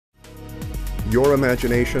Your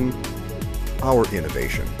imagination, our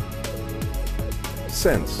innovation.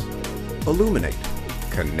 Sense, illuminate,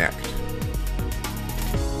 connect.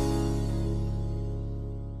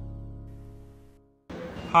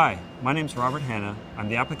 Hi, my name is Robert Hanna. I'm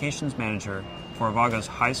the Applications Manager for Avago's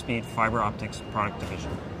High-Speed Fiber Optics Product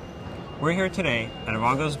Division. We're here today at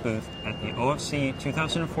Avago's booth at the OFC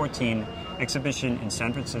 2014 exhibition in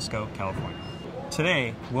San Francisco, California.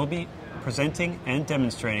 Today, we'll be presenting and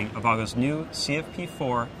demonstrating Avago's new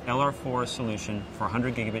CFP4 LR4 solution for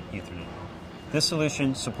 100 gigabit Ethernet. This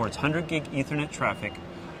solution supports 100 gig Ethernet traffic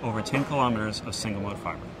over 10 kilometers of single-mode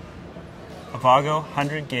fiber. Avago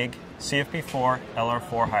 100 gig CFP4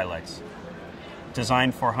 LR4 highlights.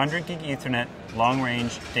 Designed for 100 gig Ethernet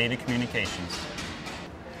long-range data communications.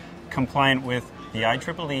 Compliant with the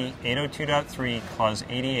IEEE 802.3 Clause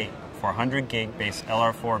 88 for 100 gig base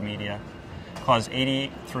LR4 media, Clause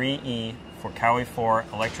 83E for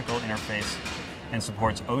Cowie-4 electrical interface, and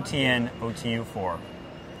supports OTN OTU4,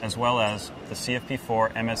 as well as the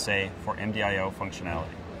CFP4 MSA for MDIO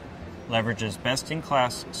functionality. Leverages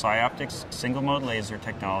best-in-class SiOptics single-mode laser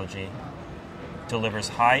technology, delivers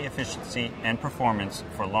high efficiency and performance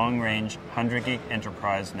for long-range 100 gig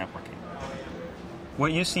enterprise networking.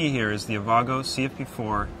 What you see here is the Avago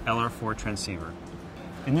CFP4 LR4 transceiver.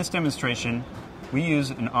 In this demonstration, we use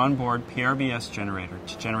an onboard PRBS generator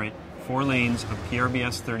to generate 4 lanes of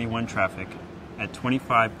PRBS 31 traffic at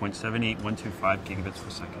 25.78125 gigabits per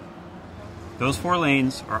second. Those 4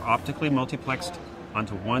 lanes are optically multiplexed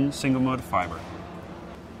onto one single-mode fiber.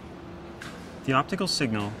 The optical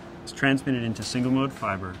signal is transmitted into single-mode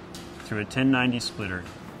fiber through a 1090 splitter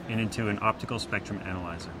and into an optical spectrum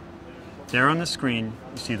analyzer. There on the screen,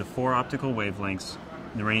 you see the 4 optical wavelengths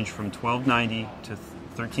in the range from 1290 to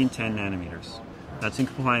 1310 nanometers. That's in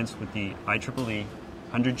compliance with the IEEE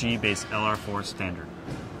 100G base LR4 standard.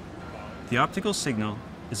 The optical signal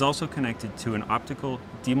is also connected to an optical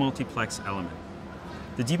demultiplex element.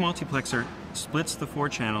 The demultiplexer splits the 4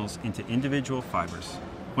 channels into individual fibers,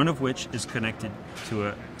 one of which is connected to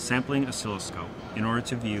a sampling oscilloscope in order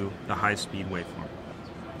to view the high-speed waveform.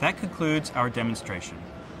 That concludes our demonstration.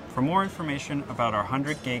 For more information about our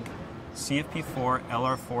 100 gig CFP4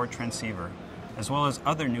 LR4 transceiver, as well as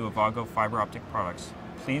other new Avago fiber optic products,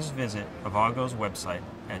 please visit Avago's website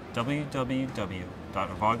at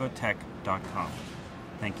www.avagotech.com.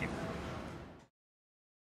 Thank you.